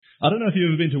I don't know if you've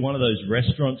ever been to one of those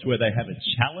restaurants where they have a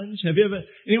challenge.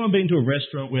 Anyone been to a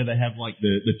restaurant where they have like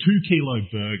the 2-kilo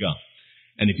burger?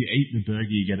 And if you eat the burger,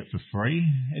 you get it for free?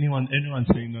 Anyone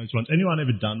seen those ones? Anyone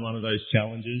ever done one of those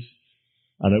challenges?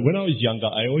 I know when I was younger,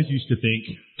 I always used to think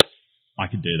I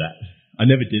could do that. I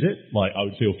never did it. Like, I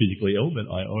would feel physically ill, but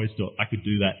I always thought I could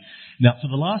do that. Now, for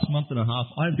the last month and a half,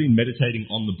 I've been meditating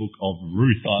on the book of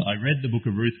Ruth. I read the book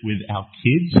of Ruth with our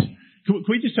kids. Can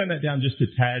we just turn that down just a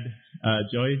tad,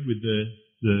 Joey, with the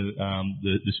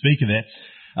speaker there?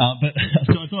 But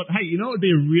so I thought, hey, you know, it would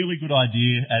be a really good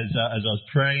idea as I was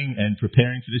praying and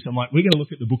preparing for this. I'm like, we're going to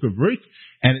look at the book of Ruth,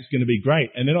 and it's going to be great.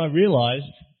 And then I realised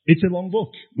it's a long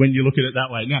book when you look at it that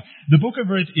way. Now, the book of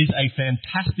Ruth is a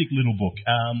fantastic little book.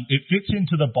 It fits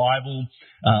into the Bible,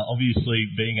 obviously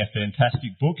being a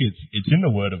fantastic book. It's in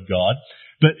the Word of God,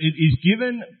 but it is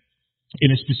given in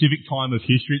a specific time of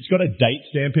history. It's got a date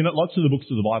stamp in it. Lots of the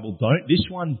books of the Bible don't. This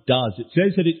one does. It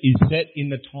says that it is set in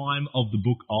the time of the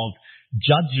book of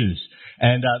Judges.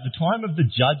 And the time of the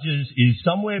Judges is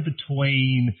somewhere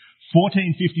between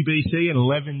 1450 BC and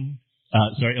 1170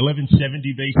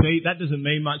 BC. That doesn't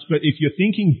mean much, but if you're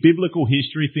thinking biblical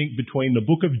history, think between the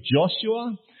book of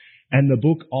Joshua and the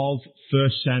book of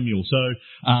 1 Samuel. So,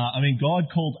 God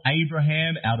called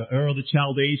Abraham out of Ur of the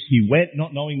Chaldees. He went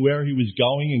not knowing where he was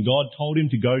going, and God told him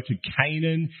to go to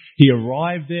Canaan. He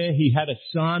arrived there. He had a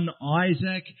son,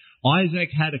 Isaac.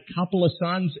 Isaac had a couple of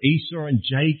sons, Esau and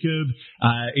Jacob.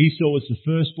 Esau was the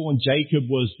firstborn. Jacob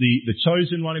was the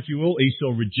chosen one, if you will.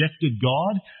 Esau rejected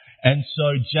God. And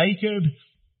so Jacob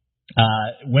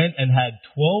went and had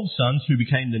 12 sons who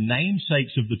became the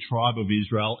namesakes of the tribe of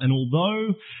Israel. And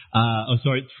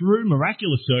through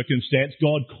miraculous circumstance,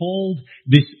 God called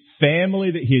this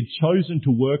family that he had chosen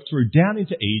to work through down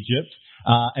into Egypt.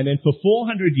 And then for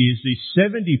 400 years, these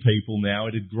 70 people now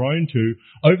it had grown to,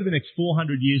 over the next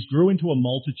 400 years, grew into a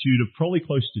multitude of probably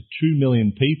close to 2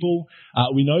 million people.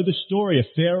 We know the story. A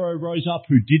Pharaoh rose up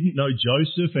who didn't know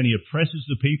Joseph, and he oppresses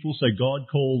the people, so God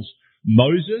calls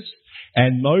Moses.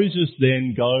 And Moses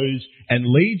then goes and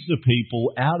leads the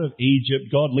people out of Egypt.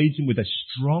 God leads him with a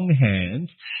strong hand,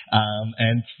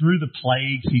 and through the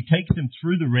plagues, he takes them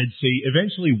through the Red Sea,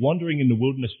 eventually wandering in the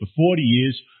wilderness for 40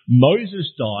 years.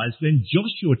 Moses dies, then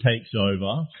Joshua takes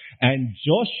over, and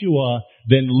Joshua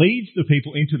then leads the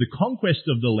people into the conquest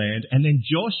of the land, and then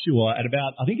Joshua, at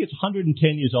about, I think it's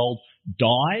 110 years old,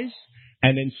 dies.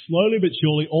 And then slowly but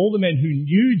surely, all the men who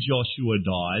knew Joshua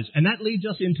dies, and that leads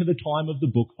us into the time of the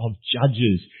book of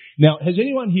Judges. Now, has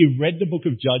anyone here read the book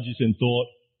of Judges and thought,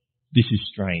 this is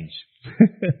strange?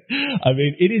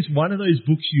 It is one of those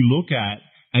books you look at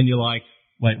and you're like,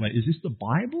 wait, is this the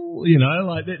Bible? You know,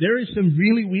 like there is some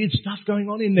really weird stuff going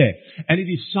on in there. And it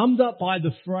is summed up by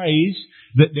the phrase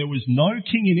that there was no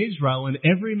king in Israel and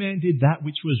every man did that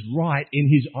which was right in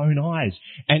his own eyes.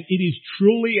 And it is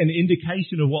truly an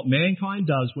indication of what mankind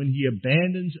does when he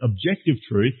abandons objective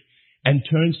truth and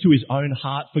turns to his own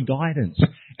heart for guidance.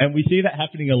 And we see that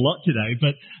happening a lot today.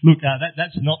 But look,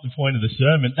 that's not the point of the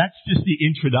sermon. That's just the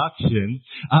introduction.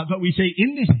 But we see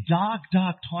in this dark,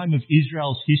 dark time of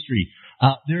Israel's history,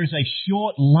 there is a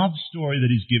short love story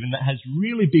that is given that has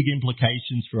really big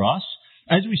implications for us.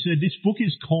 As we said, this book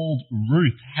is called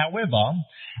Ruth. However,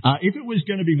 if it was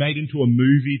going to be made into a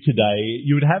movie today,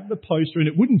 you would have the poster, and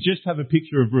it wouldn't just have a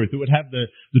picture of Ruth. It would have the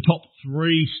top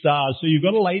 3 stars. So you've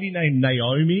got a lady named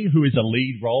Naomi, who is a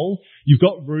lead role. You've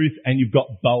got Ruth, and you've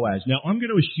got Boaz. Now, I'm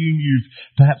going to assume you've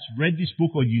perhaps read this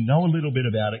book or you know a little bit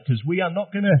about it, because we're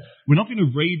not going to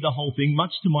read the whole thing,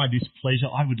 much to my displeasure.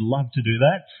 I would love to do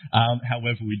that.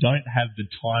 However, we don't have the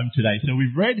time today. So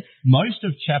we've read most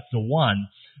of chapter 1.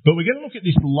 But we're going to look at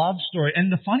this love story.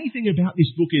 And the funny thing about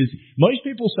this book is most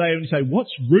people say, when you say,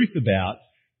 what's Ruth about?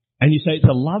 And you say it's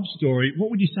a love story. What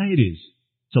would you say it is?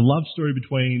 It's a love story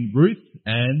between Ruth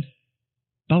and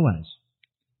Boaz.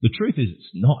 The truth is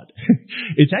it's not.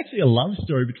 It's actually a love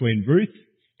story between Ruth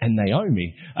and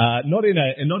Naomi. Not in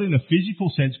a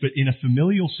physical sense, but in a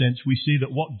familial sense, we see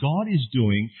that what God is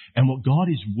doing and what God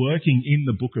is working in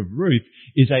the book of Ruth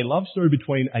is a love story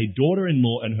between a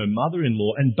daughter-in-law and her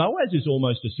mother-in-law, and Boaz is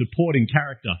almost a supporting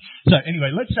character. So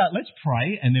anyway, let's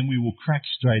pray, and then we will crack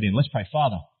straight in. Let's pray.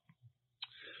 Father,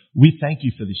 we thank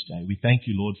you for this day. We thank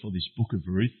you, Lord, for this book of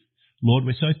Ruth. Lord,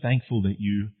 we're so thankful that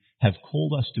you have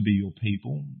called us to be your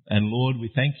people. And Lord, we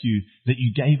thank you that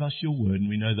you gave us your word, and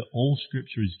we know that all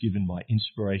scripture is given by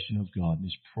inspiration of God and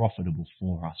is profitable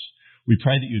for us. We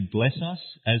pray that you'd bless us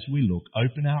as we look,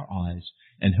 open our eyes,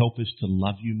 and help us to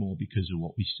love you more because of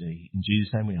what we see. In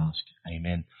Jesus' name we ask.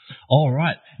 Amen. All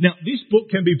right. Now, this book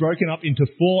can be broken up into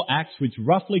 4 acts which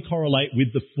roughly correlate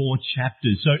with the 4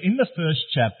 chapters. So in the first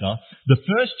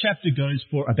chapter goes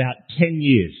for about 10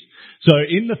 years. So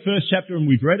in the first chapter, and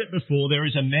we've read it before, there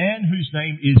is a man whose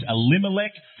name is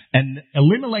Elimelech. And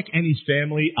Elimelech and his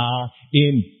family are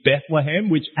in Bethlehem,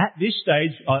 which at this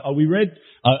stage, we read,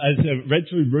 as I read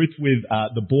through Ruth with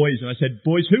the boys, and I said,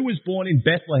 boys, who was born in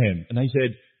Bethlehem? And they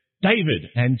said, David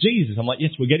and Jesus. I'm like,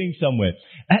 yes, we're getting somewhere.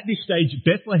 At this stage,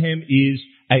 Bethlehem is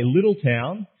a little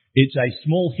town. It's a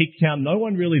small hick town. No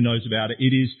one really knows about it.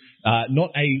 It is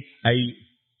not a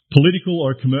political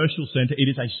or a commercial centre. It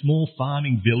is a small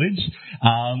farming village.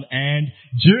 And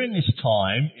during this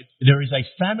time, there is a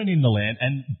famine in the land,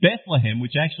 and Bethlehem,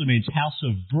 which actually means house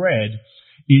of bread,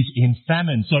 is in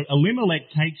famine. So Elimelech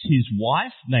takes his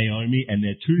wife, Naomi, and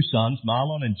their 2 sons,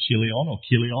 Mahlon and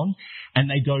Chilion, and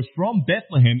they go from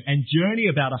Bethlehem and journey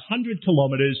about 100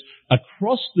 kilometres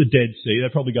across the Dead Sea.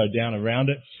 They probably go down around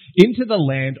it, into the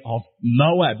land of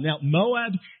Moab. Now,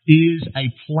 Moab is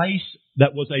a place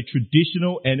that was a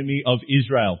traditional enemy of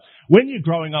Israel. When you're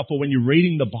growing up or when you're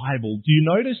reading the Bible, do you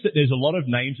notice that there's a lot of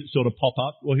names that sort of pop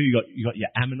up? Well, who you got? You got your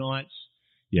Ammonites,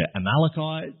 your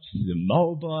Amalekites, the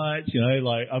Moabites,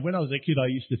 like when I was a kid, I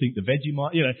used to think the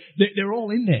Vegemite, they're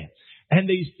all in there. And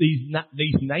these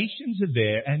nations are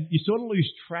there, and you sort of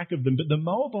lose track of them. But the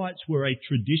Moabites were a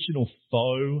traditional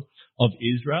foe of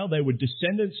Israel. They were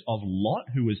descendants of Lot,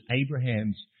 who was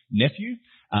Abraham's nephew.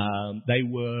 They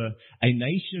were a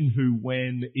nation who,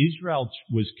 when Israel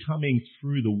was coming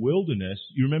through the wilderness,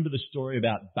 you remember the story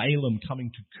about Balaam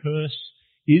coming to curse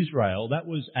Israel. That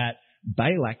was at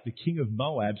Balak, the king of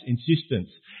Moab's insistence.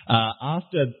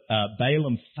 After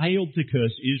Balaam failed to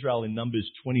curse Israel in Numbers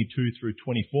 22 through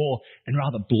 24 and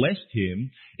rather blessed him,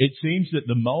 it seems that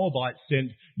the Moabites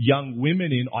sent young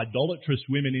women in, idolatrous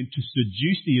women in, to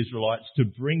seduce the Israelites to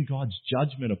bring God's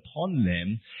judgment upon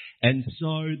them. And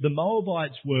so the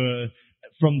Moabites were,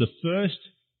 from the first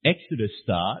Exodus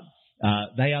start,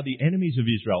 they are the enemies of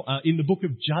Israel. In the book of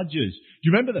Judges, do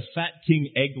you remember the fat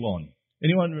king Eglon?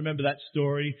 Anyone remember that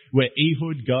story where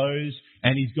Ehud goes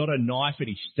and he's got a knife and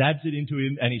he stabs it into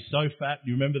him and he's so fat,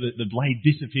 you remember that the blade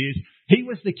disappears? He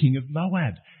was the king of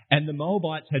Moab, and the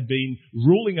Moabites had been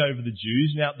ruling over the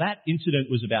Jews. Now, that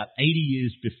incident was about 80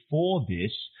 years before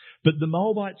this, but the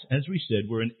Moabites, as we said,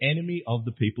 were an enemy of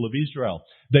the people of Israel.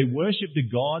 They worshipped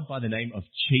a god by the name of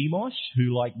Chemosh,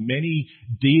 who, like many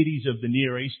deities of the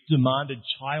Near East, demanded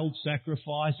child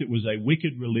sacrifice. It was a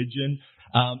wicked religion.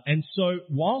 And so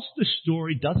whilst the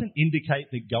story doesn't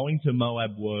indicate that going to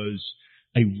Moab was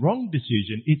a wrong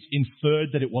decision, it's inferred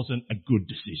that it wasn't a good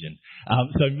decision.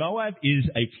 So Moab is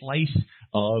a place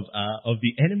of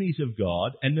the enemies of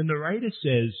God. And the narrator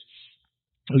says,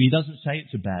 well, he doesn't say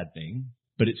it's a bad thing,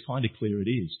 but it's kind of clear it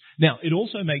is. Now, it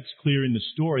also makes clear in the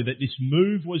story that this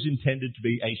move was intended to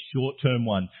be a short-term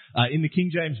one. In the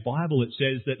King James Bible, it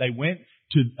says that they went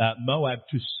to Moab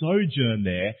to sojourn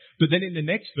there. But then in the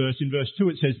next verse, in verse 2,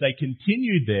 it says they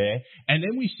continued there. And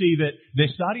then we see that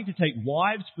they're starting to take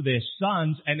wives for their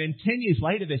sons. And then 10 years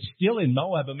later, they're still in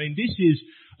Moab. I mean, this is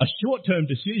a short-term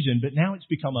decision, but now it's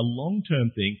become a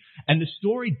long-term thing. And the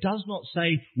story does not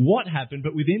say what happened,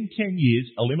 but within 10 years,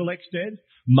 Elimelech's dead,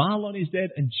 Mahlon is dead,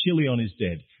 and Chilion is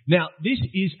dead. Now, this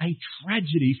is a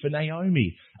tragedy for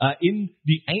Naomi. In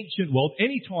the ancient world,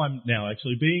 any time now,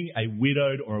 actually, being a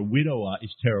widowed or a widower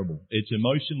is terrible. It's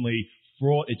emotionally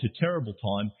fraught. It's a terrible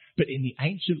time. But in the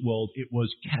ancient world, it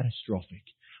was catastrophic.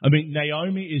 I mean,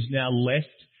 Naomi is now left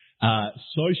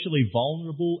socially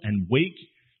vulnerable and weak.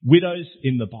 Widows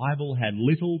in the Bible had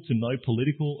little to no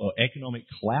political or economic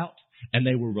clout, and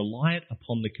they were reliant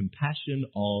upon the compassion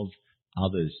of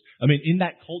others. I mean, in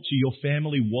that culture, your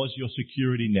family was your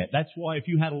security net. That's why if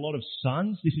you had a lot of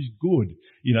sons, this is good.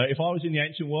 If I was in the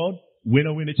ancient world,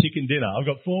 winner, chicken dinner. I've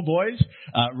got 4 boys.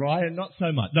 Ryan, not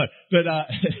so much. No, but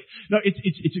no,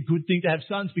 it's a good thing to have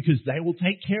sons because they will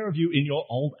take care of you in your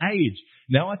old age.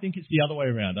 Now I think it's the other way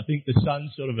around. I think the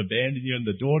sons sort of abandon you and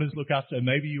the daughters look after.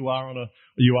 Maybe you are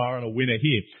on a winner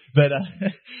here.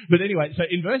 But anyway, so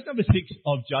in verse number 6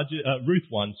 of Ruth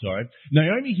 1,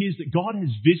 Naomi hears that God has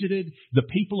visited the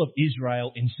people of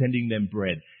Israel in sending them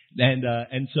bread.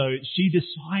 And so she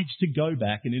decides to go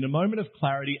back, and in a moment of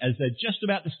clarity, as they're just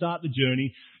about to start the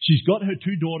journey, she's got her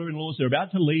 2 daughter-in-laws. They're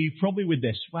about to leave, probably with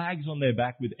their swags on their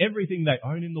back, with everything they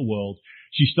own in the world.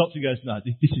 She stops and goes, no,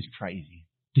 this is crazy.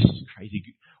 This is crazy.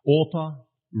 Orpah,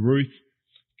 Ruth,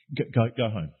 go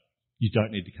home. you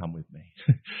don't need to come with me.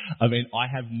 I mean, I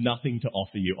have nothing to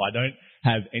offer you. I don't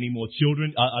have any more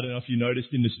children. I don't know if you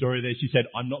noticed in the story there, she said,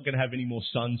 I'm not going to have any more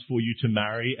sons for you to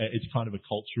marry. It's kind of a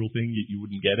cultural thing. You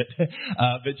wouldn't get it.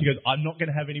 But she goes, I'm not going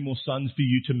to have any more sons for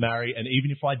you to marry. And even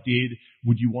if I did,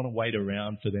 would you want to wait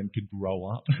around for them to grow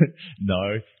up?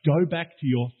 No. Go back to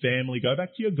your family. Go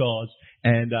back to your gods.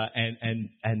 And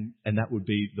that would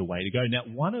be the way to go. Now,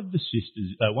 one of the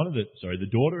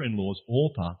daughter-in-laws,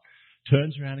 Orpah,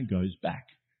 turns around and goes back.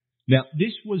 Now,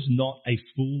 this was not a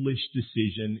foolish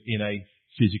decision in a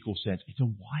physical sense. It's a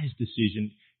wise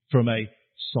decision from a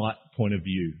sight point of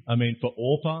view. I mean, for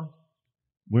Orpah,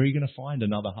 where are you going to find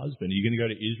another husband? Are you going to go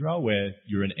to Israel where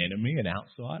you're an enemy, an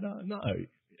outsider? No.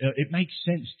 It makes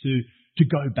sense to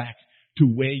go back to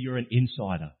where you're an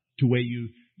insider, to where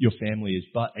your family is.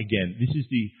 But again, this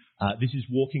is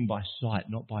walking by sight,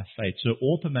 not by faith. So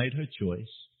Orpah made her choice.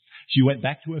 She went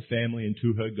back to her family and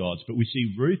to her gods. But we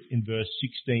see Ruth in verse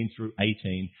 16 through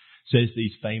 18 says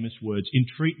these famous words,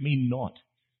 entreat me not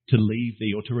to leave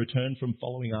thee or to return from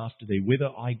following after thee. Whither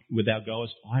thou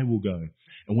goest, I will go.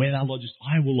 And where thou lodgest,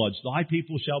 I will lodge. Thy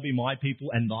people shall be my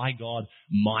people and thy God,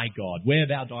 my God. Where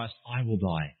thou diest, I will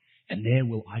die. And there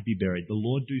will I be buried. The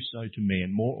Lord do so to me,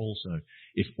 and more also,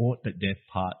 if aught but death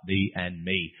part thee and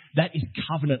me. That is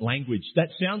covenant language. That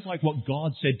sounds like what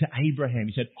God said to Abraham.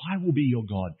 He said, I will be your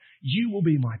God. You will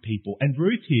be my people. And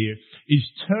Ruth here is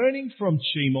turning from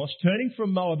Chemosh, turning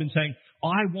from Moab and saying,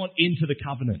 I want into the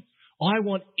covenant. I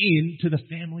want into the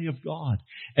family of God.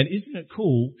 And isn't it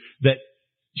cool that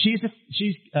she's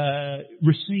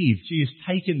received, she is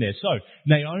taken there. So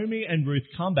Naomi and Ruth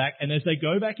come back, and as they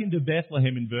go back into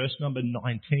Bethlehem in verse number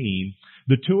 19,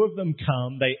 the two of them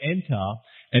come, they enter,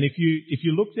 and if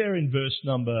you look there in verse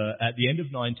number, at the end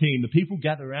of 19, the people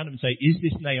gather around them and say, is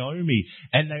this Naomi?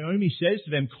 And Naomi says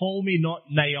to them, call me not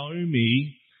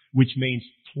Naomi, which means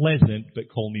pleasant, but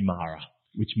call me Mara,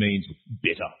 which means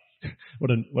bitter.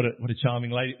 What a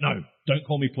charming lady. No, don't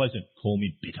call me pleasant, call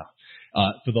me bitter.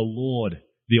 For the Lord,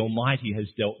 the Almighty,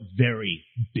 has dealt very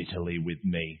bitterly with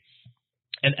me.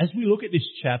 And as we look at this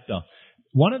chapter,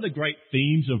 one of the great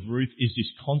themes of Ruth is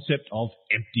this concept of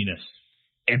emptiness.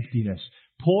 Emptiness.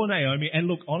 Poor Naomi, and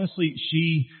look, honestly,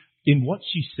 in what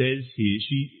she says here,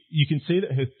 you can see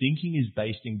that her thinking is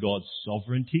based in God's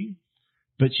sovereignty,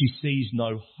 but she sees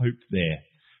no hope there.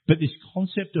 But this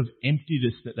concept of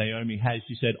emptiness that Naomi has,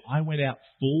 she said, I went out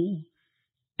full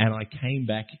and I came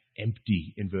back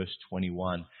empty in verse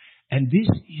 21. And this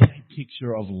is a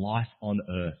picture of life on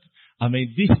earth. I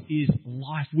mean, this is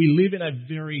life. We live in a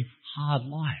very hard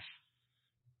life.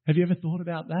 Have you ever thought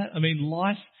about that? I mean,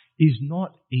 life is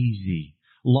not easy.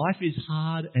 Life is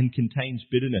hard and contains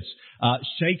bitterness.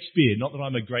 Shakespeare, not that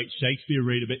I'm a great Shakespeare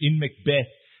reader, but in Macbeth,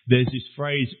 there's this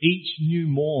phrase, each new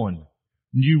morn,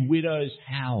 new widows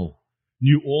howl,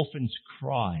 new orphans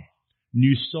cry,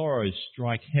 new sorrows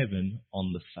strike heaven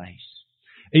on the face.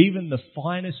 Even the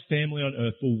finest family on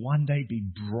earth will one day be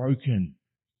broken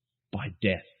by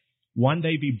death. One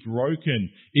day be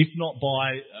broken, if not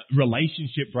by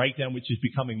relationship breakdown, which is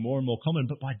becoming more and more common,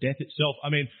 but by death itself. I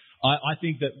mean, I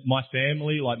think that my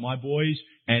family, like my boys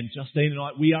and Justine and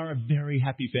I, we are a very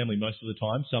happy family most of the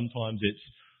time. Sometimes it's,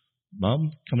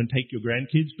 Mum, come and take your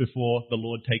grandkids before the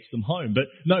Lord takes them home. But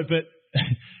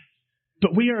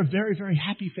we are a very, very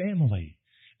happy family.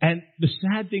 And the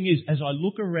sad thing is, as I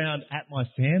look around at my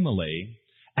family,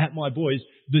 at my boys,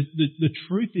 the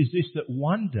truth is this, that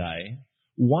one day,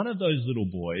 one of those little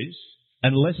boys,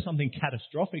 unless something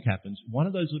catastrophic happens, one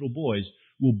of those little boys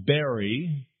will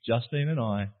bury Justine and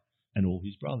I and all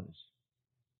his brothers.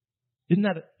 Isn't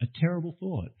that a terrible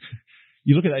thought?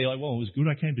 You look at that, you're like, well, it was good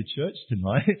I came to church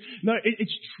tonight. No,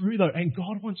 it's true though, and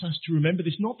God wants us to remember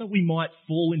this, not that we might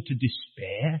fall into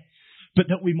despair, but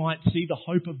that we might see the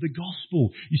hope of the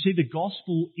gospel. You see, the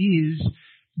gospel is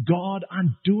God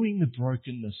undoing the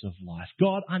brokenness of life,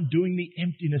 God undoing the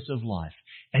emptiness of life,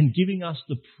 and giving us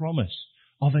the promise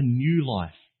of a new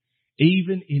life,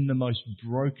 even in the most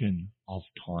broken of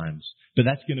times. But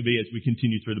that's going to be as we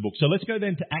continue through the book. So let's go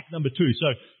then to act number 2.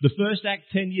 So the first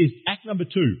act, 10 years. Act number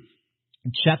 2,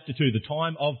 chapter 2, the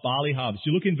time of barley harvest.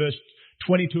 You look in verse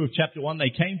 22 of chapter 1, they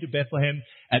came to Bethlehem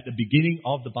at the beginning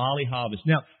of the barley harvest.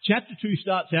 Now, chapter 2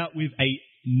 starts out with a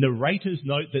narrator's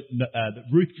note that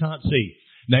Ruth can't see.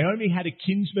 Naomi had a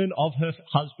kinsman of her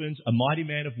husband's, a mighty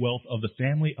man of wealth of the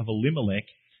family of Elimelech,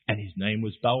 and his name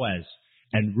was Boaz.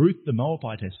 And Ruth the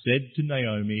Moabitess said to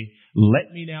Naomi,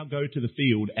 let me now go to the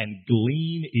field and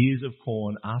glean ears of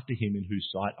corn after him in whose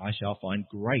sight I shall find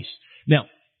grace. Now,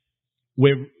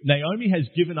 where Naomi has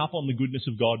given up on the goodness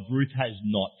of God, Ruth has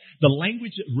not. The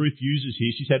language that Ruth uses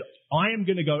here, she said, I am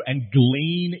going to go and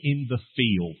glean in the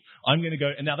field. I'm going to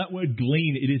go. And now that word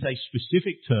glean, it is a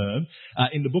specific term.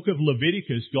 In the book of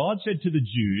Leviticus, God said to the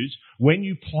Jews, when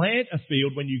you plant a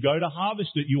field, when you go to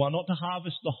harvest it, you are not to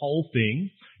harvest the whole thing.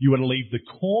 You are to leave the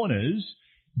corners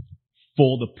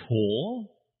for the poor.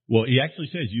 Well, he actually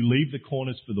says you leave the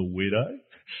corners for the widow,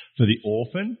 for the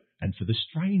orphan, and for the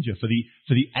stranger, for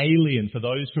the alien, for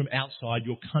those from outside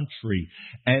your country.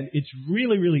 And it's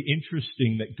really, really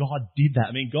interesting that God did that.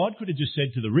 I mean, God could have just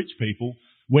said to the rich people,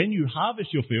 when you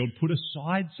harvest your field, put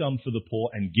aside some for the poor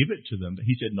and give it to them. But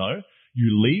he said, no,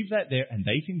 you leave that there and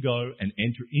they can go and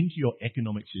enter into your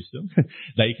economic system.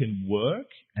 They can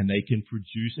work and they can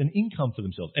produce an income for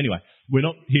themselves. Anyway, we're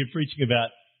not here preaching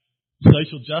about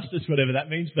social justice, whatever that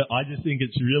means, but I just think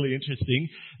it's really interesting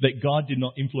that God did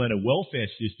not implement a welfare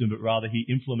system, but rather he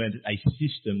implemented a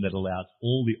system that allowed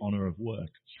all the honour of work.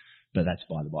 But that's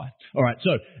by the by. All right,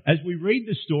 so as we read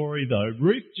the story, though,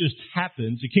 Ruth just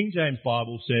happens, the King James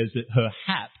Bible says that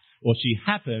she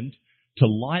happened to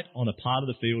light on a part of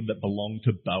the field that belonged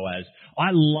to Boaz. I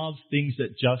love things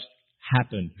that just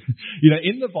happen.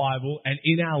 In the Bible and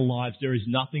in our lives, there is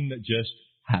nothing that just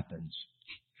happens.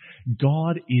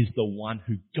 God is the one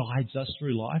who guides us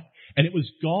through life. And it was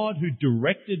God who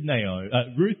directed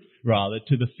Ruth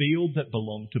to the field that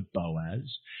belonged to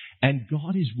Boaz. And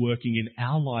God is working in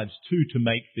our lives too to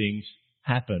make things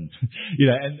happen.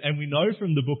 And we know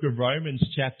from the book of Romans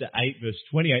chapter 8 verse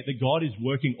 28 that God is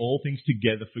working all things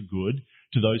together for good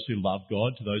to those who love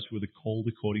God, to those who are called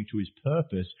according to his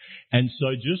purpose. And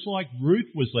so just like Ruth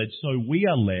was led, so we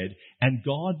are led, and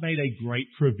God made a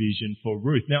great provision for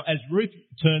Ruth. Now, as Ruth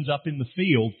turns up in the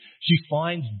field, she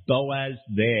finds Boaz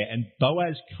there, and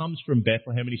Boaz comes from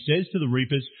Bethlehem, and he says to the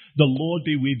reapers, the Lord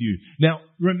be with you. Now,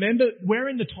 remember, we're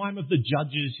in the time of the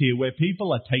judges here, where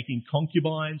people are taking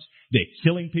concubines, they're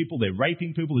killing people, they're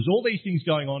raping people, there's all these things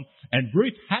going on, and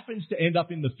Ruth happens to end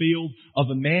up in the field of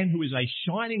a man who is a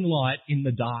shining light in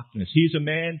the darkness. He is a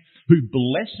man who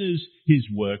blesses his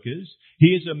workers. He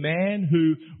is a man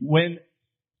who, when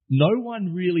no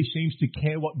one really seems to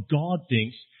care what God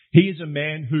thinks, he is a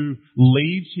man who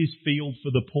leaves his field for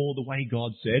the poor the way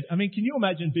God said. I mean, can you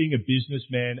imagine being a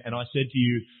businessman and I said to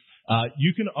you,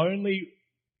 you can only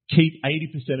keep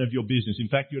 80% of your business. In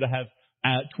fact, you're to have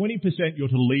 20% you're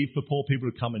to leave for poor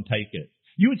people to come and take it.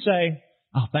 You would say,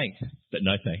 oh, thanks, but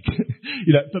no thanks.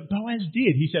 But Boaz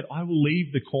did. He said, I will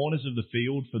leave the corners of the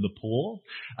field for the poor.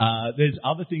 There's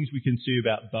other things we can see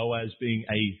about Boaz being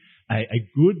a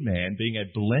good man, being a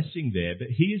blessing there, but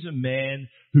he is a man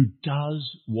who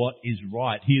does what is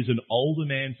right. He is an older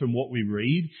man from what we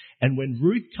read, and when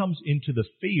Ruth comes into the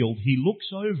field, he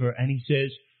looks over and he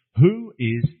says, who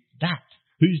is that?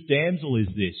 Whose damsel is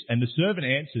this? And the servant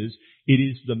answers, it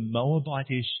is the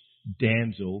Moabitish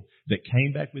damsel that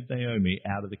came back with Naomi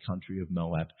out of the country of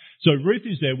Moab. So Ruth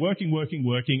is there working,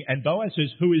 and Boaz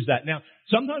says, who is that? Now,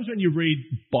 sometimes when you read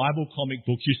Bible comic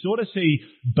books, you sort of see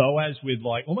Boaz with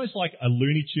almost like a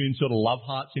Looney Tune sort of love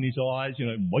hearts in his eyes,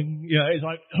 it's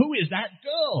like, who is that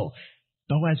girl?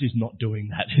 Boaz is not doing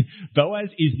that.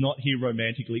 Boaz is not here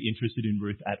romantically interested in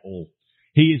Ruth at all.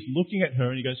 He is looking at her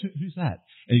and he goes, who's that?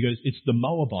 And he goes, it's the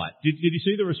Moabite. Did you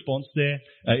see the response there?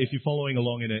 If you're following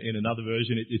along in another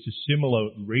version, it's a similar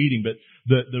reading, but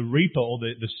the reaper or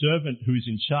the servant who's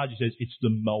in charge, he says, it's the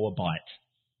Moabite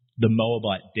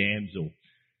damsel.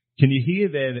 Can you hear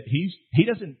there that he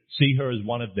doesn't see her as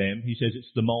one of them. He says,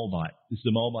 it's the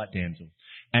Moabite damsel.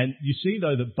 And you see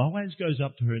though that Boaz goes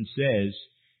up to her and says,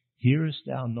 hearest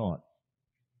thou not,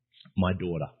 my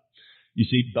daughter? You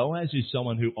see, Boaz is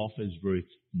someone who offers Ruth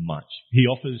much. He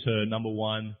offers her, number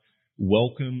one,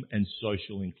 welcome and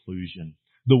social inclusion.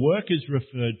 The workers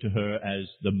referred to her as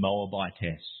the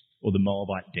Moabitess or the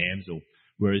Moabite damsel,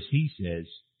 whereas he says,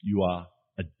 you are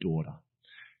a daughter.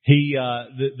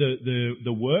 The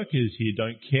workers here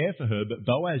don't care for her, but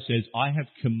Boaz says, I have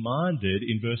commanded,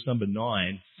 in verse number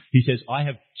 9, he says, I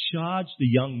have charged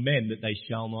the young men that they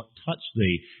shall not touch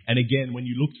thee. And again, when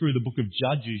you look through the book of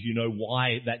Judges, you know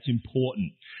why that's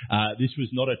important. This was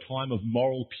not a time of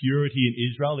moral purity in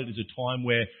Israel. It is a time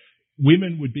where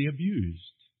women would be abused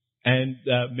and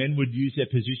men would use their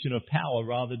position of power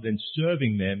rather than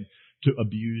serving them to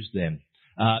abuse them.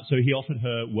 So he offered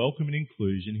her welcome and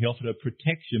inclusion. He offered her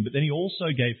protection, but then he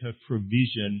also gave her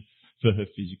provision for her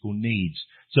physical needs.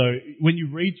 So when you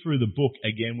read through the book,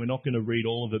 again, we're not going to read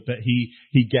all of it, but he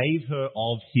gave her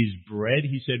of his bread.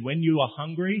 He said, when you are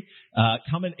hungry,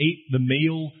 come and eat the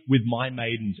meal with my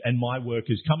maidens and my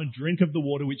workers. Come and drink of the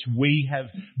water which we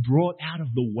have brought out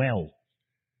of the well.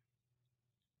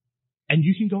 And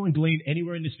you can go and glean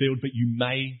anywhere in this field, but you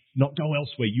may not go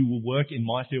elsewhere. You will work in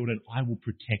my field and I will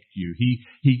protect you.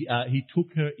 He took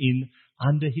her in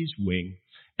under his wing.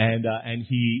 and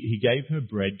he gave her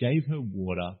bread, gave her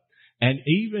water, and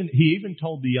he even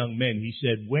told the young men, he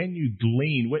said, when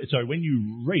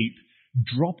you reap,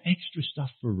 drop extra stuff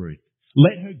for Ruth.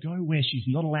 Let her go where she's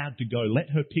not allowed to go. Let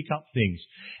her pick up things.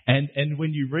 And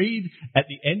when you read at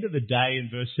the end of the day in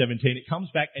verse 17, it comes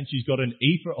back and she's got an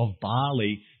ephah of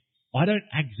barley. I don't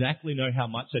exactly know how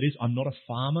much that is. I'm not a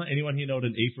farmer. Anyone here know what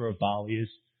an ephah of barley is?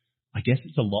 I guess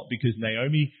it's a lot, because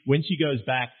Naomi, when she goes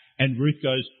back and Ruth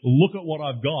goes, look at what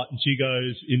I've got. And she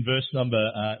goes in verse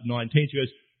number 19, she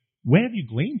goes, where have you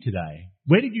gleaned today?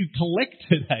 Where did you collect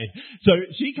today? So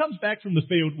she comes back from the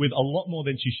field with a lot more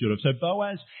than she should have. So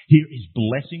Boaz here is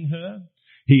blessing her.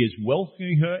 He is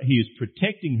welcoming her. He is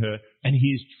protecting her, and he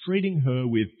is treating her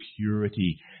with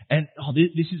purity. And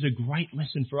this is a great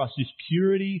lesson for us. This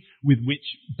purity with which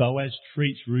Boaz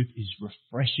treats Ruth is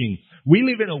refreshing. We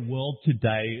live in a world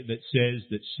today that says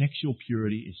that sexual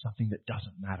purity is something that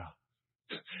doesn't matter.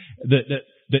 That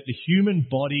the human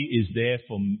body is there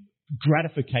for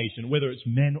gratification, whether it's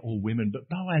men or women. But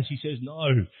Boaz, he says, no,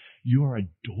 you are a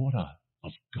daughter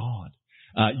of God.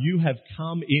 You have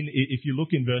come in, if you look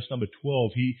in verse number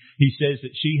 12, he says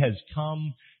that she has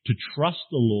come to trust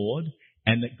the Lord,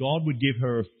 and that God would give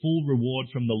her a full reward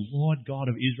from the Lord God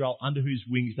of Israel, under whose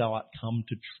wings thou art come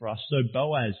to trust. So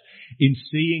Boaz, in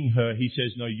seeing her, he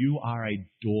says, no, you are a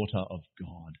daughter of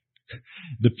God.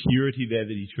 The purity there that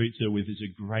he treats her with is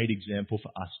a great example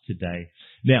for us today.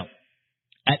 Now,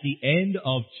 at the end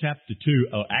of chapter 2,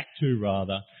 or Act 2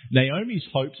 rather, Naomi's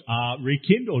hopes are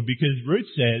rekindled, because Ruth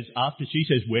says, after she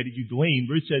says, where did you glean?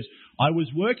 Ruth says, I was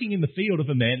working in the field of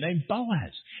a man named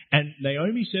Boaz. And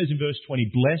Naomi says in verse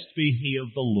 20, blessed be he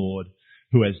of the Lord,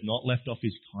 who has not left off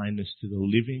his kindness to the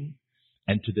living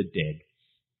and to the dead.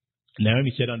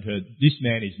 Naomi said unto her, this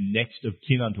man is next of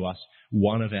kin unto us,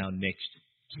 one of our next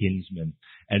kinsmen.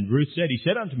 And Ruth said, he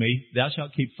said unto me, thou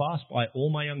shalt keep fast by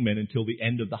all my young men until the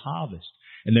end of the harvest.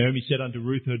 And Naomi said unto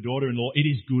Ruth, her daughter-in-law, it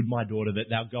is good, my daughter, that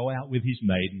thou go out with his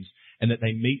maidens, and that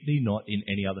they meet thee not in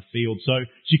any other field. So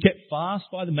she kept fast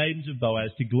by the maidens of Boaz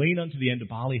to glean unto the end of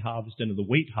barley harvest and of the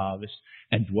wheat harvest,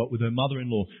 and dwelt with her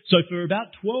mother-in-law. So for about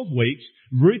 12 weeks,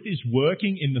 Ruth is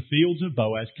working in the fields of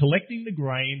Boaz, collecting the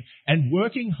grain and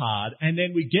working hard. And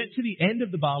then we get to the end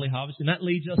of the barley harvest, and that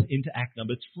leads us into act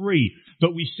number 3.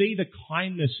 But we see the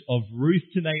kindness of Ruth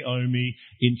to Naomi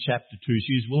in chapter 2.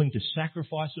 She is willing to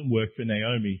sacrifice and work for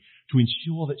Naomi to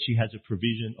ensure that she has a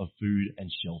provision of food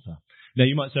and shelter. Now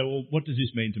you might say, well, what does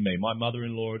this mean to me? My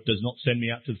mother-in-law does not send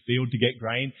me out to the field to get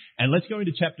grain. And let's go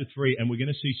into chapter 3, and we're going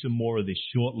to see some more of this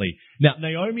shortly. Now,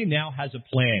 Naomi now has a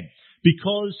plan,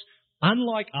 because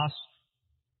unlike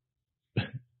us,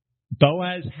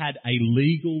 Boaz had a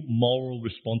legal, moral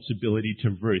responsibility to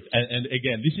Ruth. And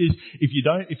again, this is, if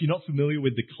you're not familiar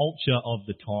with the culture of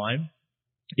the time,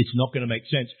 it's not going to make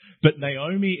sense. But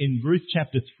Naomi in Ruth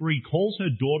chapter 3 calls her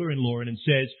daughter-in-law in and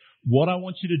says, what I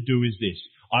want you to do is this.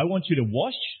 I want you to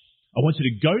wash. I want you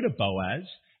to go to Boaz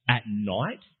at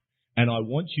night, and I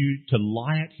want you to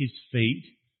lie at his feet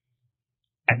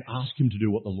and ask him to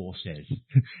do what the law says.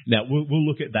 Now, we'll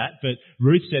look at that, but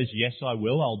Ruth says, yes, I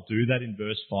will. I'll do that in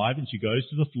verse 5. And she goes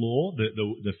to the floor,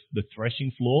 the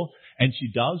threshing floor, and she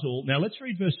does all. Now, let's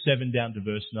read verse 7 down to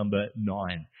verse number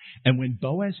 9. And when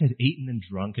Boaz had eaten and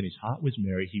drunk and his heart was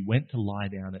merry, he went to lie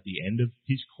down at the end of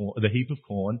the heap of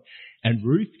corn. And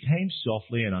Ruth came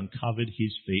softly and uncovered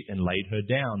his feet and laid her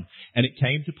down. And it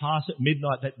came to pass at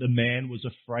midnight that the man was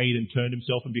afraid and turned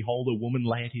himself, and behold, a woman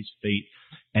lay at his feet.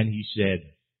 And he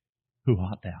said, who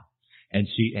art thou? And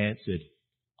she answered,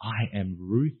 I am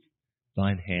Ruth,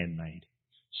 thine handmaid.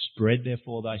 Spread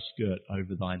therefore thy skirt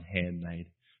over thine handmaid,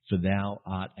 for thou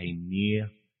art a near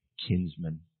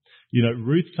kinsman. You know,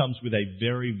 Ruth comes with a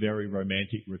very, very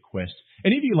romantic request.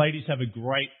 Any of you ladies have a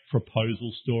great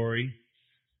proposal story?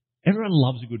 Everyone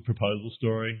loves a good proposal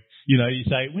story. You know, you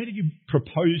say, where did you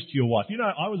propose to your wife? You know,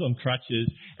 I was on crutches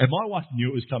and my wife knew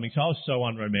it was coming, so I was so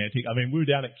unromantic. I mean, we were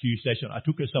down at Q Session. I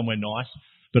took her somewhere nice,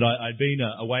 but I'd been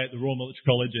away at the Royal Military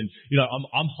College, and, you know,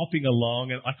 I'm hopping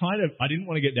along, and I didn't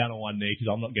want to get down on one knee because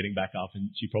I'm not getting back up,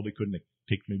 and she probably couldn't have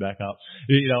picked me back up.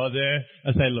 You know, I was there.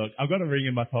 I say, look, I've got a ring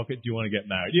in my pocket. Do you want to get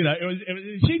married? You know,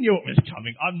 she knew it was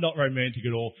coming. I'm not romantic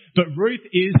at all. But Ruth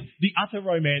is the utter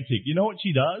romantic. You know what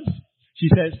she does?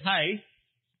 She says, hey,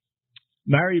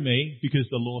 marry me because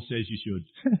the law says you should.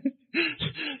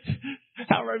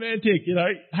 How romantic, you know.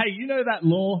 Hey, you know that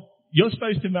law? You're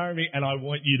supposed to marry me and I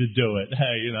want you to do it.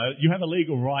 Hey, you know, you have a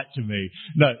legal right to me.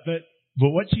 No, but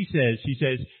what she says,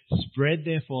 spread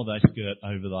therefore thy skirt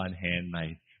over thine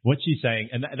handmaid. What she's saying,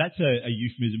 and that's a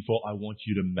euphemism for I want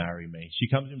you to marry me. She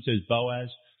comes and says, Boaz,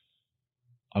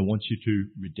 I want you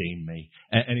to redeem me.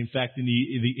 And in fact, in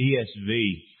the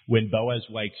ESV, when Boaz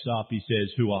wakes up, he says,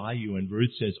 "Who are you?" And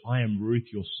Ruth says, "I am Ruth,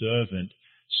 your servant.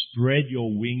 Spread your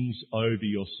wings over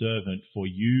your servant, for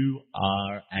you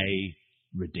are a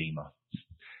redeemer."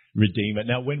 Redeemer.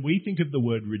 Now, when we think of the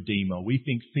word redeemer, we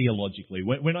think theologically.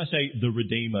 When I say the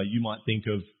redeemer, you might think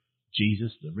of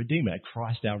Jesus, the Redeemer,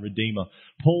 Christ, our Redeemer.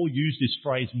 Paul used this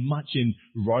phrase much in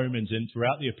Romans and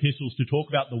throughout the epistles to talk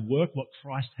about the work what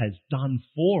Christ has done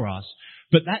for us.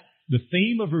 But the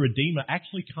theme of a Redeemer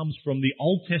actually comes from the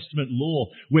Old Testament law,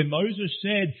 where Moses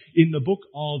said in the book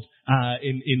of,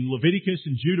 in Leviticus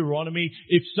and Deuteronomy,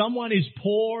 if someone is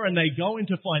poor and they go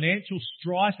into financial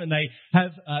strife and they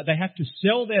have to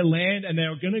sell their land and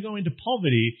they're going to go into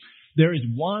poverty, there is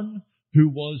one who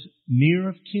was near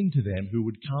of kin to them who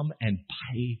would come and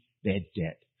pay their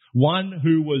debt. One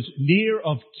who was near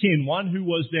of kin, one who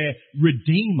was their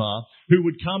redeemer, who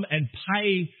would come and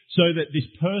pay so that this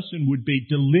person would be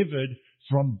delivered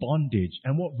from bondage.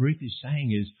 And what Ruth is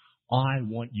saying is, I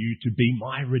want you to be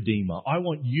my redeemer. I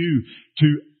want you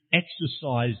to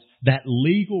exercise that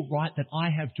legal right that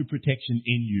I have to protection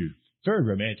in you. Very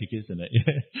romantic, isn't it?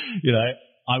 You know,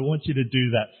 I want you to do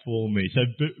that for me. So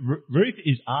Ruth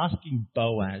is asking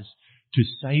Boaz to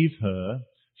save her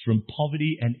from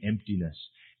poverty and emptiness.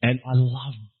 And I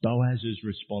love Boaz's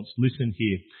response. Listen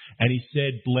here. And he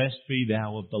said, "Blessed be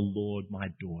thou of the Lord, my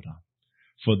daughter,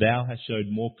 for thou hast showed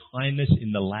more kindness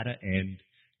in the latter end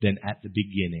than at the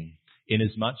beginning,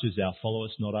 inasmuch as thou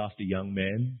followest not after young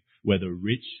men, whether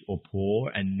rich or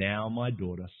poor. And now, my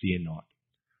daughter, fear not.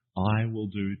 I will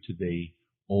do to thee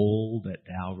all that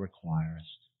thou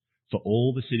requirest. For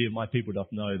all the city of my people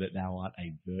doth know that thou art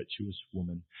a virtuous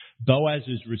woman."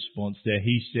 Boaz's response there,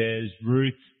 he says,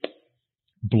 "Ruth,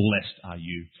 blessed are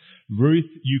you. Ruth,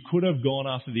 you could have gone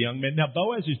after the young men." Now,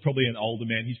 Boaz is probably an older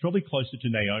man. He's probably closer to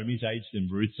Naomi's age than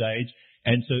Ruth's age.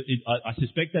 And so I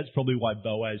suspect that's probably why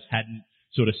Boaz hadn't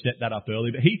sort of set that up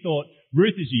early. But he thought,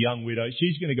 Ruth is a young widow.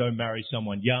 She's going to go marry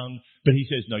someone young. But he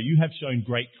says, no, you have shown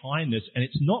great kindness. And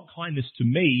it's not kindness to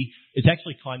me. It's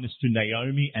actually kindness to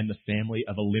Naomi and the family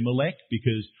of Elimelech,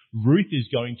 because Ruth is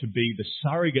going to be the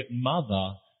surrogate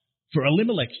mother for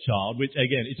Elimelech's child, which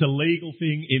again, it's a legal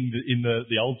thing in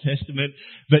the Old Testament.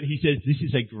 But he says, this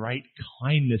is a great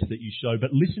kindness that you show.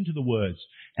 But listen to the words.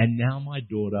 "And now, my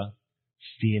daughter,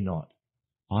 fear not.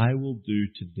 I will do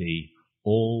to thee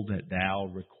all that thou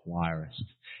requirest."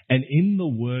 And in the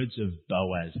words of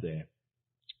Boaz there,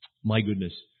 my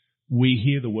goodness, we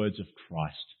hear the words of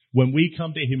Christ. When we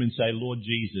come to him and say, "Lord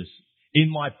Jesus, in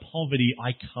my poverty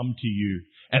I come to you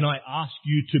and I ask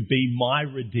you to be my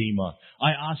redeemer.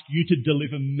 I ask you to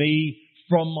deliver me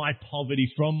from my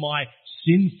poverty, from my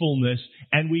sinfulness."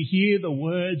 And we hear the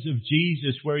words of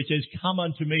Jesus where he says, "Come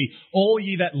unto me, all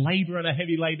ye that labour and are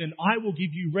heavy laden, and I will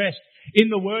give you rest." In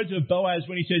the words of Boaz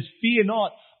when he says, "Fear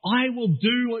not, I will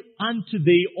do unto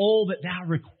thee all that thou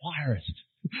requirest."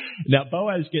 Now,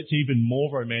 Boaz gets even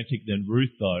more romantic than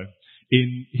Ruth, though.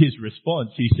 In his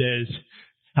response, he says,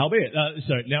 "Howbeit,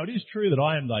 so now it is true that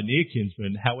I am thy near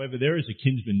kinsman. However, there is a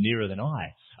kinsman nearer than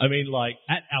I." I mean, like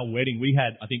at our wedding, we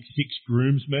had, I think, 6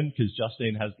 groomsmen, because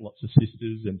Justine has lots of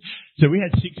sisters. And so we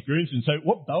had 6 groomsmen. So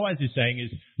what Boaz is saying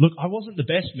is, look, I wasn't the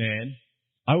best man.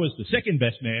 I was the second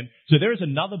best man. So there is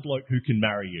another bloke who can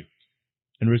marry you.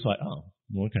 And Ruth's like, oh,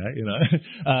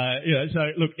 okay,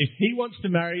 so look, if he wants to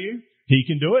marry you, he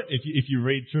can do it. If you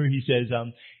read through, he says,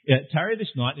 "Tarry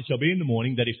this night, and it shall be in the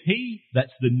morning, that if he,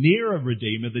 that's the nearer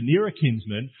redeemer, the nearer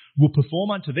kinsman, will perform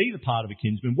unto thee the part of a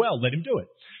kinsman, well, let him do it.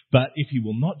 But if he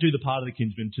will not do the part of the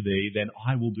kinsman to thee, then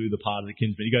I will do the part of the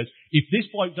kinsman." He goes, if this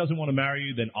bloke doesn't want to marry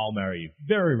you, then I'll marry you.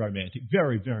 Very romantic,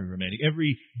 very, very romantic.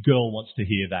 Every girl wants to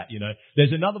hear that, you know.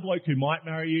 There's another bloke who might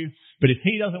marry you, but if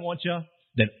he doesn't want you,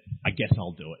 then I guess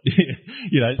I'll do it.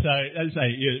 You know, so as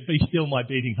I say, be still my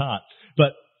beating heart.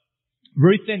 But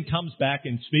Ruth then comes back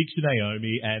and speaks to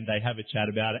Naomi, and they have a chat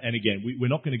about it. And again, we're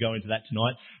not going to go into that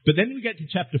tonight. But then we get to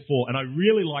chapter 4, and I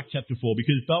really like chapter 4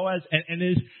 because Boaz, and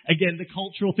there's, again, the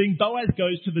cultural thing. Boaz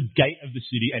goes to the gate of the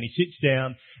city and he sits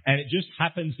down, and it just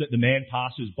happens that the man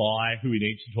passes by who he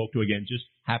needs to talk to. Again, just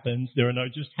happens. There are no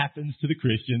just happens to the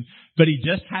Christian, but he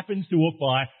just happens to walk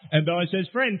by, and Boaz says,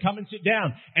 "Friend, come and sit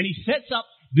down." And he sets up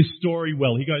this story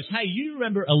well. He goes, "Hey, you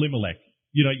remember Elimelech?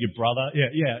 You know, your brother?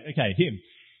 Yeah, okay, him.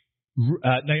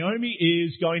 Naomi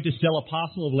is going to sell a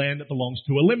parcel of land that belongs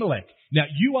to Elimelech. Now,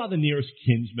 you are the nearest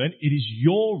kinsman. It is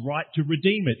your right to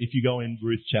redeem it," if you go in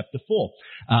Ruth chapter 4.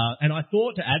 "And I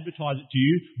thought to advertise it to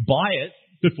you, buy it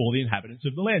before the inhabitants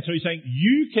of the land." So he's saying,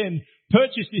 you can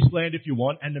purchase this land if you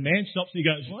want. And the man stops and he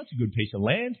goes, "Well, that's a good piece of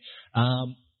land.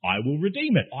 I will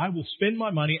redeem it. I will spend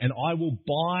my money and I will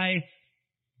buy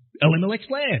Elimelech's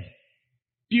land."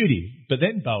 Beauty. But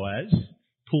then Boaz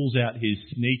pulls out his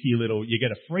sneaky little, you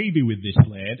get a freebie with this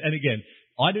land. And again,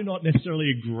 I do not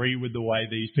necessarily agree with the way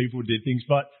these people did things,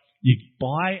 but you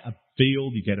buy a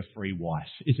field, you get a free wife.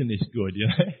 Isn't this good? You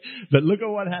know? But look at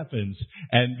what happens.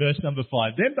 And verse number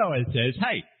 5, then Boaz says,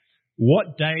 hey,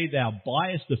 what day thou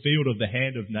buyest the field of the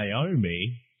hand of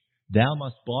Naomi, thou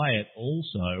must buy it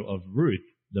also of Ruth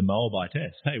the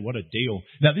Moabitess. Hey, what a deal.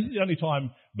 Now, this is the only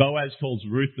time Boaz calls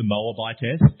Ruth the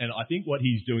Moabitess, and I think what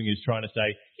he's doing is trying to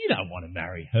say, you don't want to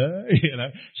marry her, you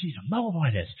know, she's a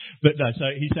Moabitess. But no,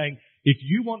 so he's saying, if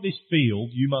you want this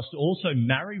field, you must also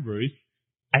marry Ruth,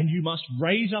 and you must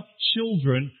raise up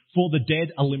children for the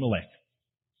dead Elimelech.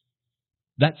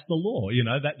 That's the law, you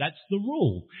know, that's the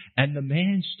rule. And the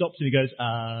man stops and he goes,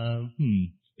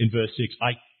 in verse 6,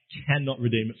 I cannot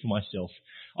redeem it for myself.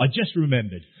 I just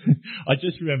remembered. I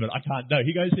can't. No,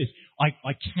 he goes this,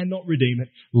 I cannot redeem it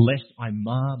lest I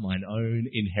mar mine own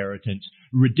inheritance.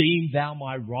 Redeem thou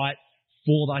my right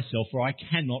for thyself, for I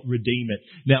cannot redeem it.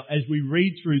 Now, as we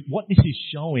read through, what this is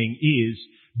showing is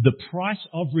the price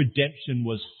of redemption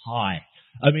was high.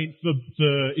 I mean, for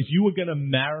if you were going to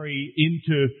marry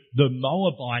into the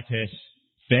Moabitess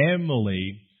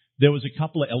family, there was a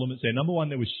couple of elements there. Number one,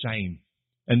 there was shame.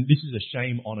 And this is a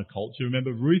shame-honor culture.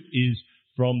 Remember, Ruth is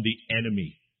from the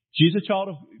enemy. She's a child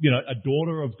of, a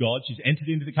daughter of God. She's entered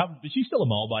into the covenant, but she's still a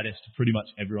Moabitess to pretty much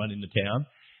everyone in the town.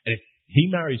 And if he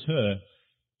marries her,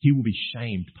 he will be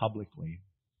shamed publicly.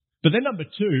 But then number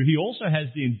two, he also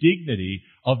has the indignity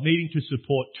of needing to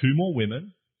support two more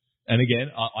women. And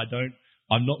again,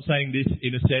 I'm not saying this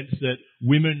in a sense that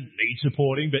women need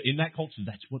supporting, but in that culture,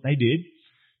 that's what they did.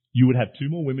 You would have two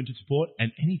more women to support,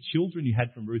 and any children you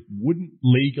had from Ruth wouldn't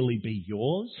legally be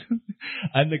yours.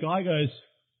 And the guy goes,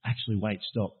 actually, wait,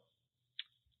 stop.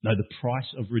 No, the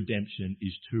price of redemption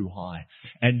is too high.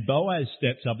 And Boaz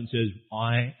steps up and says,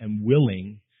 I am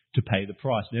willing to pay the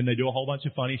price. And then they do a whole bunch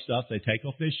of funny stuff. They take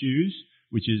off their shoes,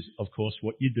 which is, of course,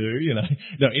 what you do.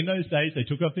 Now, in those days, they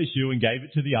took off their shoe and gave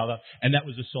it to the other, and that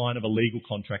was a sign of a legal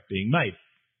contract being made.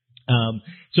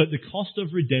 So the cost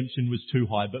of redemption was too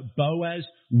high, but Boaz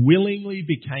willingly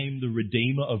became the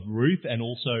redeemer of Ruth, and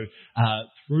also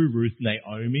through Ruth,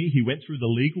 Naomi. He went through the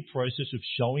legal process of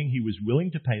showing he was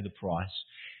willing to pay the price,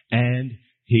 and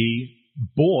he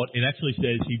bought, it actually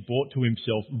says he bought to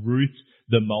himself Ruth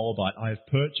the Moabite. I have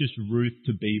purchased Ruth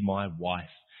to be my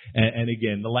wife. And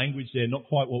again, the language there, not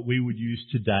quite what we would use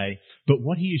today, but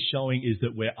what he is showing is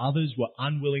that where others were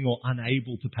unwilling or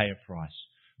unable to pay a price,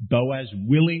 Boaz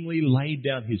willingly laid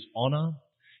down his honor,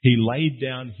 he laid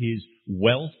down his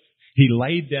wealth, he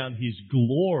laid down his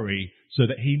glory so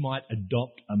that he might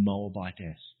adopt a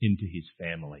Moabitess into his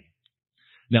family.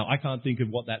 Now, I can't think of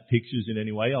what that pictures in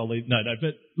any way.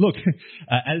 But look,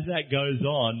 as that goes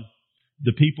on,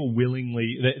 the people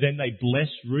willingly, then they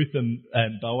blessed Ruth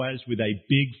and Boaz with a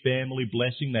big family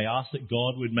blessing. They asked that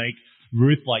God would make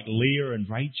Ruth like Leah and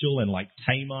Rachel and like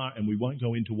Tamar, and we won't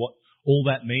go into what all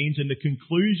that means. And the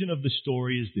conclusion of the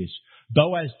story is this.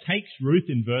 Boaz takes Ruth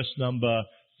in verse number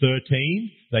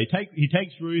 13. He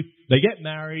takes Ruth, they get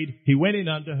married, he went in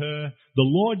under her, the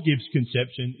Lord gives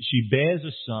conception, she bears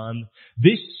a son.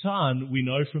 This son, we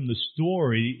know from the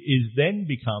story, then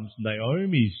becomes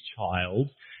Naomi's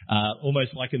child,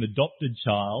 almost like an adopted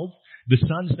child. The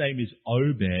son's name is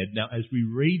Obed. Now, as we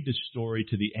read the story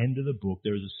to the end of the book,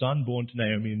 there is a son born to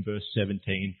Naomi in verse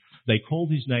 17. They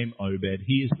called his name Obed.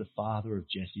 He is the father of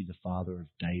Jesse, the father of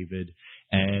David.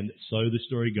 And so the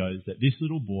story goes that this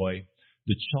little boy,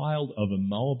 the child of a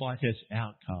Moabitess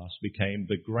outcast, became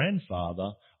the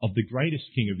grandfather of the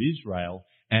greatest king of Israel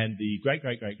and the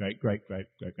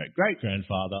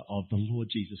great-great-great-great-great-great-great-great-grandfather of the Lord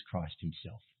Jesus Christ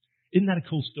himself. Isn't that a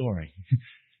cool story?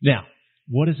 Now,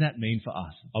 what does that mean for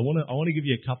us? I want to give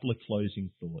you a couple of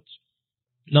closing thoughts.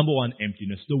 Number one,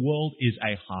 emptiness. The world is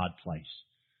a hard place.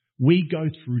 We go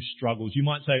through struggles. You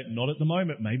might say, not at the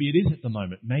moment. Maybe it is at the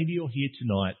moment. Maybe you're here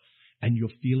tonight and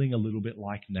you're feeling a little bit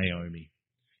like Naomi.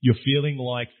 You're feeling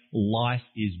like life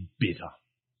is bitter.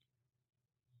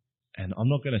 And I'm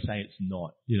not going to say it's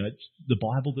not. The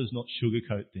Bible does not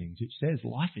sugarcoat things. It says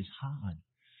life is hard.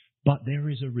 But there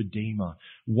is a Redeemer,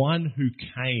 one who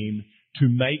came to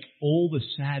make all the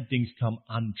sad things come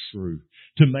untrue,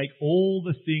 to make all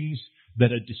the things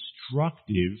that are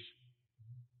destructive,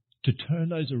 to turn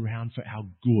those around for our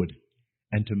good,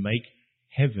 and to make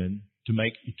heaven, to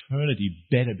make eternity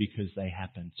better because they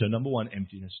happen. So number one,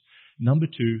 emptiness. Number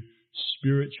two,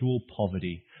 spiritual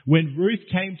poverty. When Ruth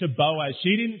came to Boaz,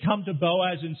 she didn't come to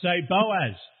Boaz and say,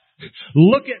 Boaz,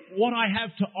 look at what I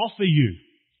have to offer you.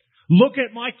 Look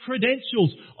at my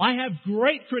credentials. I have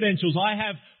great credentials. I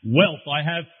have wealth. I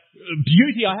have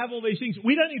beauty, I have all these things.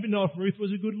 We don't even know if Ruth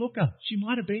was a good looker. She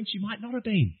might have been, she might not have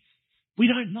been. We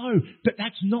don't know, but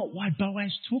that's not why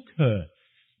Boaz took her.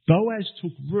 Boaz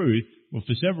took Ruth, well,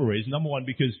 for several reasons. Number one,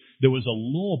 because there was a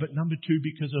law, but number two,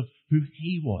 because of who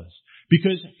he was.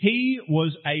 Because he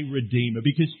was a redeemer.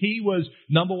 Because he was,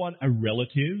 number one, a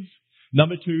relative.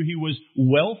 Number two, he was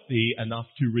wealthy enough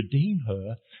to redeem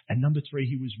her. And number three,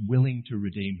 he was willing to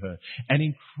redeem her. And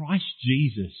in Christ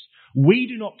Jesus, we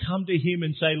do not come to him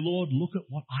and say, Lord, look at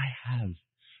what I have.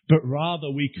 But rather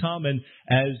we come and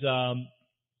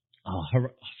I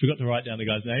forgot to write down the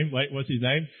guy's name. Wait, what's his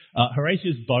name?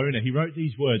 Horatius Bonar. He wrote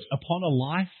these words, upon a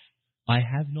life I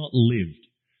have not lived.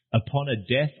 Upon a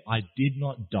death I did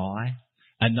not die.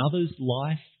 Another's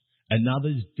life,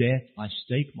 another's death, I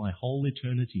stake my whole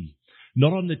eternity.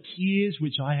 Not on the tears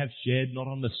which I have shed, not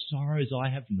on the sorrows I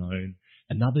have known.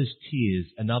 Another's tears,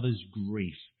 another's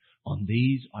grief. On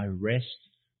these I rest,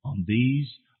 on these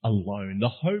alone. The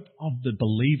hope of the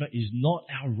believer is not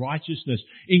our righteousness.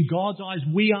 In God's eyes,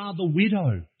 we are the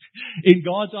widow. In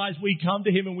God's eyes, we come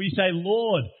to him and we say,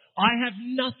 Lord, I have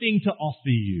nothing to offer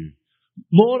you.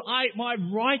 Lord, my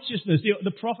righteousness,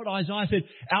 the prophet Isaiah said,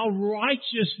 our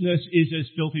righteousness is as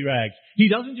filthy rags. He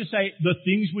doesn't just say the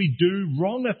things we do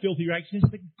wrong are filthy rags. He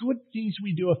says the good things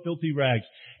we do are filthy rags.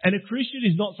 And a Christian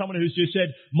is not someone who's just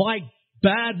said, my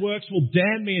bad works will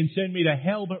damn me and send me to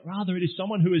hell, but rather it is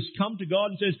someone who has come to God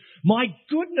and says, my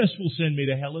goodness will send me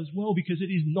to hell as well because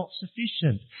it is not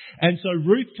sufficient. And so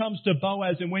Ruth comes to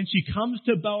Boaz, and when she comes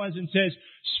to Boaz and says,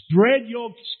 spread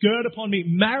your skirt upon me,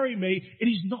 marry me, it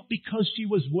is not because she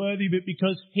was worthy, but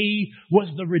because he was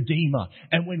the Redeemer.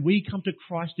 And when we come to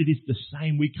Christ, it is the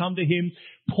same. We come to him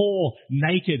poor,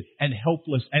 naked, and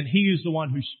helpless, and he is the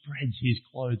one who spreads his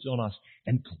clothes on us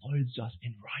and clothes us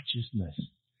in righteousness.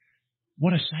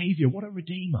 What a Saviour, what a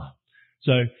Redeemer.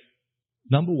 So,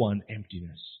 number one,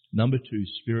 emptiness. Number two,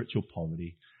 spiritual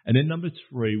poverty. And then number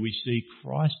three, we see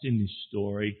Christ in this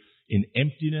story in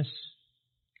emptiness,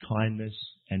 kindness,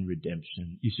 and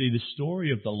redemption. You see, the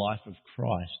story of the life of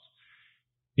Christ,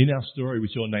 in our story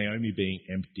we saw Naomi being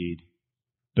emptied.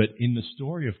 But in the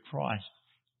story of Christ,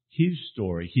 his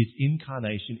story, his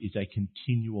incarnation is a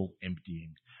continual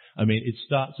emptying. I mean, it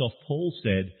starts off, Paul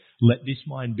said, let this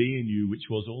mind be in you, which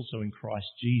was also in Christ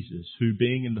Jesus, who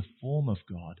being in the form of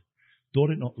God, thought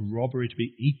it not robbery to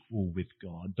be equal with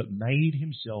God, but made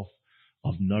himself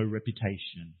of no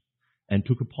reputation, and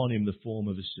took upon him the form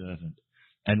of a servant,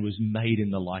 and was made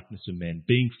in the likeness of men.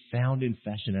 Being found in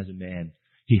fashion as a man,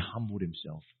 he humbled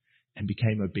himself, and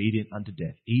became obedient unto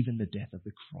death, even the death of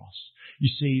the cross. You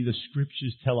see, the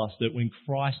scriptures tell us that when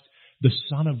Christ, the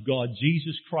Son of God,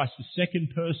 Jesus Christ, the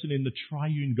second person in the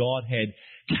triune Godhead,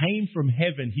 came from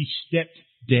heaven, he stepped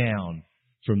down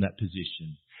from that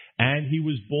position. And he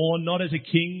was born not as a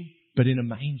king, but in a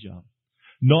manger.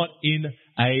 Not in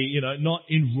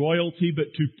royalty, but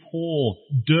to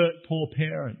dirt poor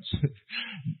parents.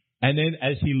 And then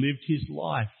as he lived his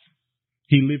life,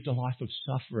 he lived a life of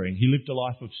suffering. He lived a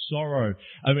life of sorrow.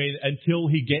 I mean, until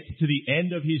he gets to the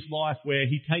end of his life where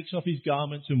he takes off his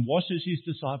garments and washes his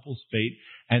disciples' feet.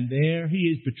 And there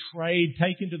he is betrayed,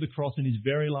 taken to the cross, and his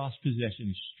very last possession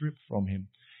is stripped from him.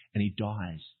 And he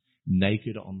dies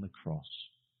naked on the cross.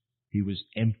 He was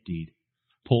emptied.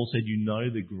 Paul said, you know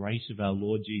the grace of our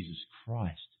Lord Jesus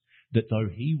Christ, that though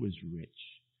he was rich,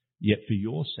 yet for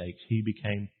your sakes he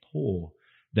became poor,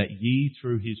 that ye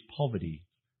through his poverty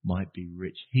might be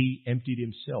rich. He emptied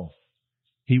himself.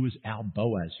 He was our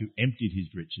Boaz who emptied his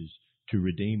riches to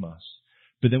redeem us.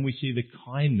 But then we see the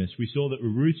kindness. We saw that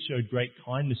Ruth showed great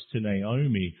kindness to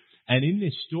Naomi. And in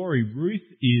this story, Ruth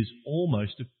is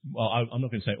almost, I'm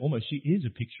not going to say almost, she is a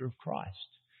picture of Christ.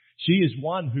 She is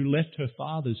one who left her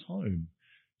father's home.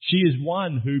 She is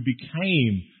one who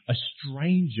became a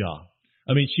stranger.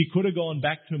 I mean, she could have gone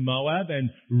back to Moab and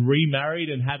remarried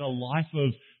and had a life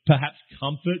of perhaps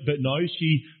comfort, but no,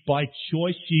 by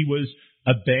choice, she was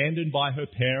abandoned by her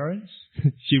parents.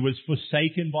 She was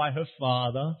forsaken by her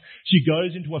father. She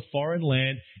goes into a foreign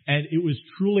land, and it was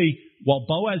truly, while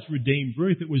Boaz redeemed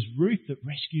Ruth, it was Ruth that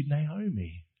rescued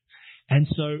Naomi. And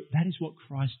so that is what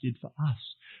Christ did for us.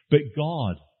 But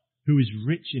God, who is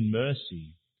rich in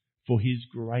mercy, for his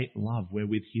great love,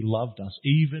 wherewith he loved us,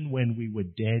 even when we were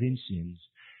dead in sins,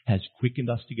 has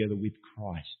quickened us together with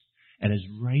Christ, and has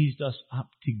raised us up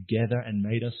together and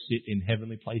made us sit in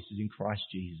heavenly places in Christ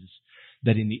Jesus,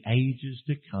 that in the ages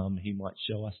to come he might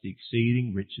show us the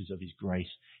exceeding riches of his grace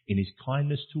in his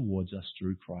kindness towards us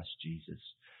through Christ Jesus.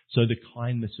 So the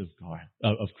kindness of God,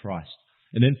 of Christ.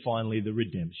 And then finally, the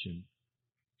redemption.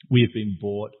 We have been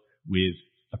bought with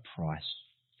a price.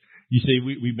 You see,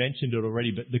 we mentioned it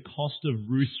already, but the cost of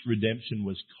Ruth's redemption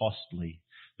was costly.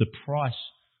 The price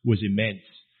was immense.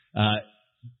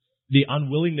 The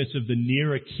unwillingness of the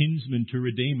nearer kinsman to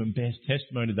redeem him bears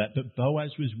testimony to that. But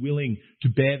Boaz was willing to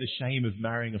bear the shame of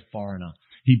marrying a foreigner.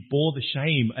 He bore the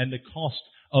shame and the cost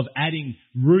of adding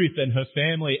Ruth and her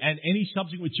family and any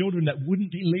subsequent children that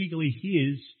wouldn't be legally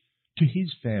his to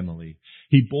his family.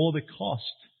 He bore the cost.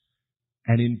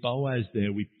 And in Boaz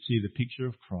there we see the picture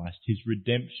of Christ. His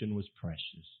redemption was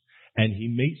precious. And he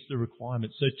meets the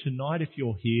requirements. So tonight, if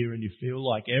you're here and you feel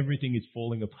like everything is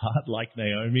falling apart like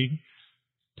Naomi,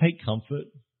 take comfort.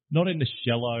 Not in the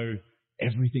shallow,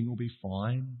 everything will be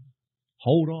fine.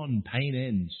 Hold on, pain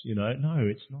ends. No,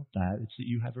 it's not that. It's that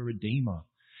you have a Redeemer.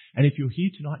 And if you're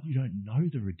here tonight, you don't know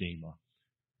the Redeemer.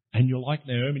 And you're like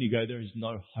Naomi and you go, there is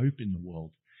no hope in the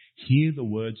world. Hear the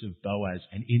words of Boaz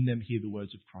and in them hear the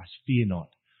words of Christ. Fear not.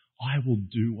 I will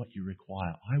do what you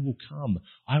require. I will come.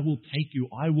 I will take you.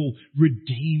 I will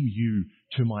redeem you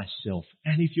to myself.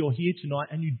 And if you're here tonight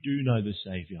and you do know the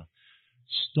Savior,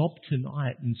 stop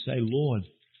tonight and say, Lord,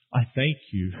 I thank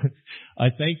you. I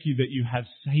thank you that you have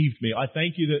saved me. I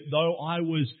thank you that though I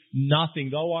was nothing,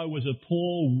 though I was a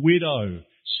poor widow,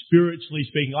 spiritually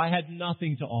speaking, I had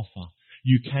nothing to offer.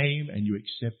 You came and you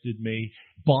accepted me.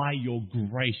 By your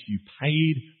grace, you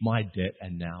paid my debt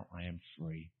and now I am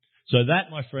free. So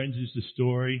that, my friends, is the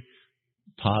story,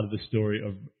 part of the story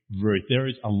of Ruth. There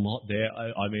is a lot there.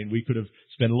 I mean, we could have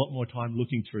spent a lot more time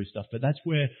looking through stuff, but that's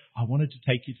where I wanted to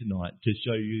take you tonight, to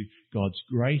show you God's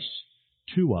grace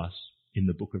to us in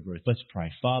the book of Ruth. Let's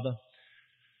pray. Father,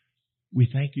 we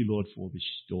thank you, Lord, for this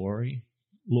story.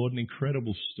 Lord, an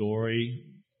incredible story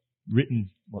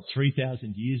written,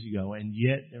 3,000 years ago, and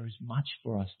yet there is much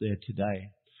for us there today.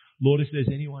 Lord, if there's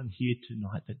anyone here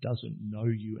tonight that doesn't know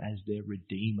you as their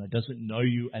Redeemer, doesn't know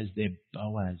you as their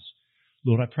Boaz,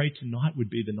 Lord, I pray tonight would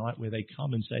be the night where they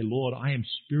come and say, Lord, I am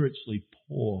spiritually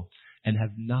poor and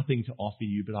have nothing to offer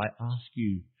you, but I ask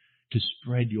you to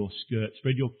spread your skirt,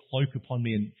 spread your cloak upon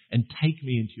me and take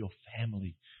me into your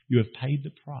family. You have paid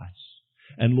the price.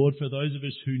 And Lord, for those of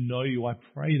us who know you, I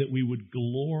pray that we would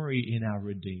glory in our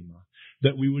Redeemer,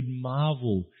 that we would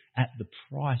marvel at the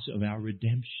price of our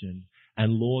redemption,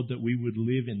 and Lord, that we would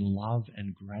live in love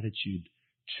and gratitude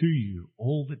to you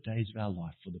all the days of our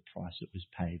life for the price that was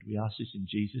paid. We ask this in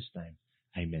Jesus' name.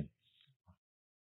 Amen.